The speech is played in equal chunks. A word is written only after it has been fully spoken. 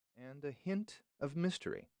and a hint of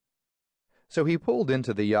mystery. So he pulled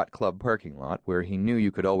into the yacht club parking lot where he knew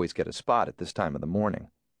you could always get a spot at this time of the morning.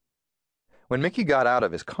 When Mickey got out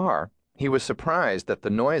of his car, he was surprised that the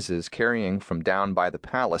noises carrying from down by the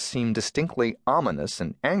palace seemed distinctly ominous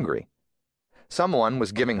and angry. Someone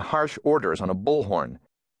was giving harsh orders on a bullhorn.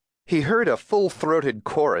 He heard a full-throated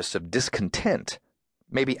chorus of discontent,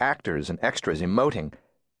 maybe actors and extras emoting,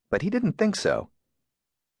 but he didn't think so.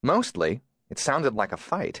 Mostly, it sounded like a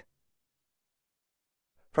fight.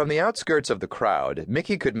 From the outskirts of the crowd,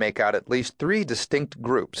 Mickey could make out at least 3 distinct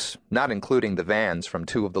groups, not including the vans from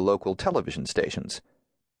 2 of the local television stations.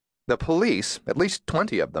 The police, at least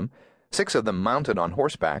 20 of them, 6 of them mounted on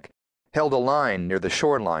horseback, held a line near the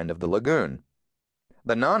shoreline of the lagoon.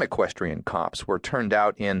 The non-equestrian cops were turned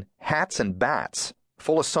out in hats and bats,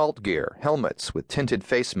 full assault gear, helmets with tinted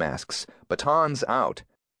face masks, batons out.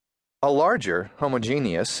 A larger,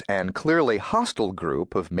 homogeneous, and clearly hostile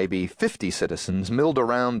group of maybe 50 citizens milled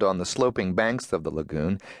around on the sloping banks of the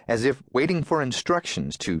lagoon as if waiting for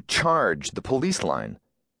instructions to charge the police line.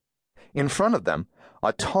 In front of them,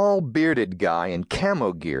 a tall, bearded guy in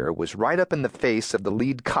camo gear was right up in the face of the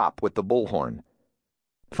lead cop with the bullhorn.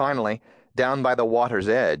 Finally, down by the water's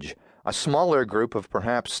edge, a smaller group of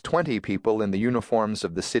perhaps 20 people in the uniforms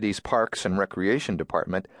of the city's Parks and Recreation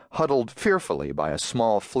Department huddled fearfully by a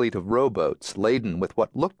small fleet of rowboats laden with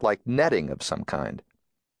what looked like netting of some kind.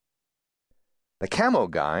 The camo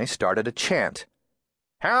guy started a chant.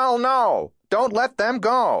 "Hell no! Don't let them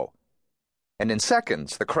go!" And in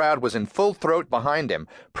seconds, the crowd was in full throat behind him,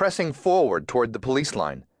 pressing forward toward the police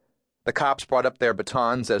line. The cops brought up their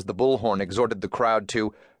batons as the bullhorn exhorted the crowd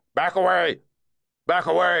to, "Back away! Back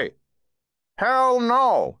away! Hell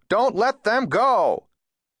no! Don't let them go!"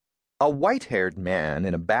 A white-haired man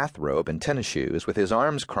in a bathrobe and tennis shoes with his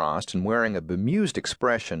arms crossed and wearing a bemused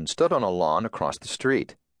expression stood on a lawn across the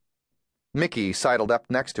street. Mickey sidled up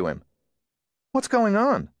next to him. "What's going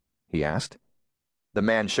on?" he asked. The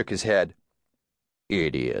man shook his head.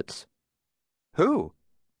 "Idiots." "Who?"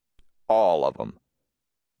 "All of them."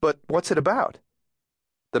 "But what's it about?"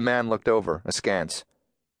 The man looked over, askance.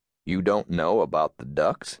 "You don't know about the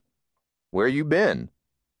ducks? Where you been?"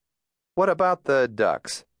 "What about the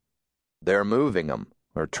ducks?" "They're moving 'em,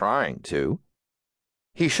 or trying to."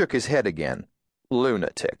 He shook his head again.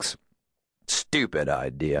 "Lunatics. Stupid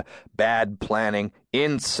idea, bad planning,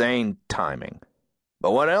 insane timing.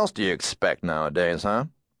 But what else do you expect nowadays, huh?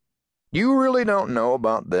 You really don't know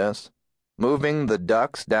about this? Moving the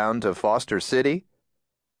ducks down to Foster City?"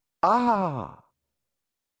 "Ah!"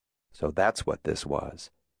 So that's what this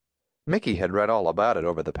was. Mickey had read all about it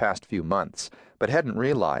over the past few months, but hadn't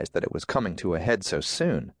realized that it was coming to a head so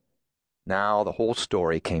soon. Now the whole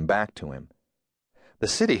story came back to him. The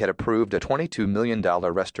city had approved a $22 million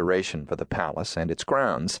restoration for the palace and its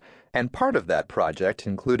grounds, and part of that project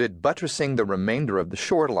included buttressing the remainder of the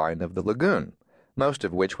shoreline of the lagoon, most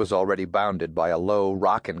of which was already bounded by a low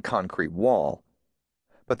rock and concrete wall.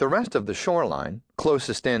 But the rest of the shoreline,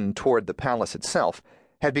 closest in toward the palace itself,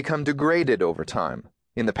 had become degraded over time.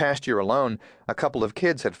 In the past year alone, a couple of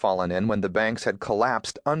kids had fallen in when the banks had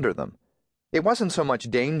collapsed under them. It wasn't so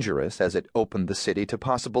much dangerous as it opened the city to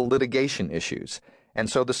possible litigation issues, and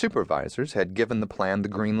so the supervisors had given the plan the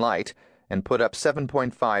green light and put up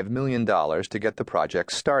 $7.5 million to get the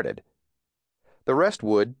project started. The rest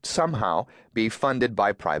would, somehow, be funded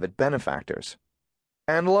by private benefactors.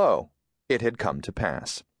 And lo, it had come to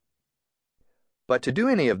pass. But to do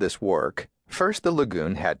any of this work, first the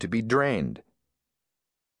lagoon had to be drained.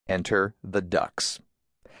 Enter the Ducks,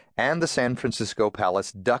 and the San Francisco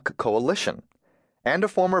Palace Duck Coalition, and a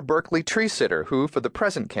former Berkeley tree sitter who, for the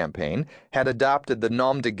present campaign, had adopted the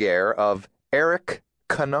nom de guerre of Eric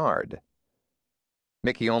Kennard.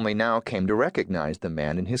 Mickey only now came to recognize the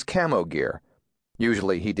man in his camo gear.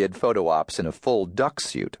 Usually he did photo ops in a full duck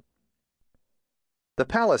suit. The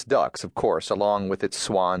palace ducks, of course, along with its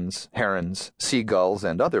swans, herons, seagulls,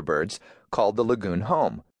 and other birds, called the lagoon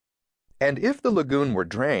home. And if the lagoon were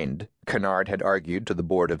drained, Kennard had argued to the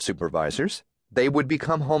Board of Supervisors, they would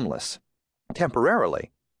become homeless.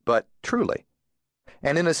 Temporarily, but truly.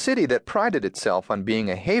 And in a city that prided itself on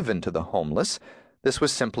being a haven to the homeless, this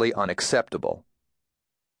was simply unacceptable.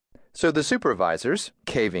 So the supervisors,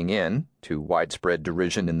 caving in, to widespread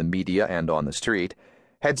derision in the media and on the street,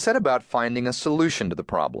 had set about finding a solution to the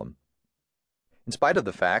problem. In spite of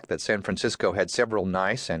the fact that San Francisco had several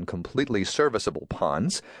nice and completely serviceable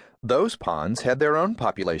ponds, those ponds had their own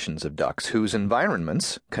populations of ducks whose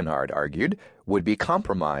environments, Kennard argued, would be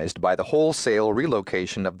compromised by the wholesale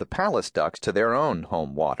relocation of the palace ducks to their own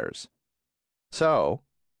home waters. So,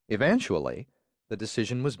 eventually, the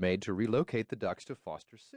decision was made to relocate the ducks to Foster City.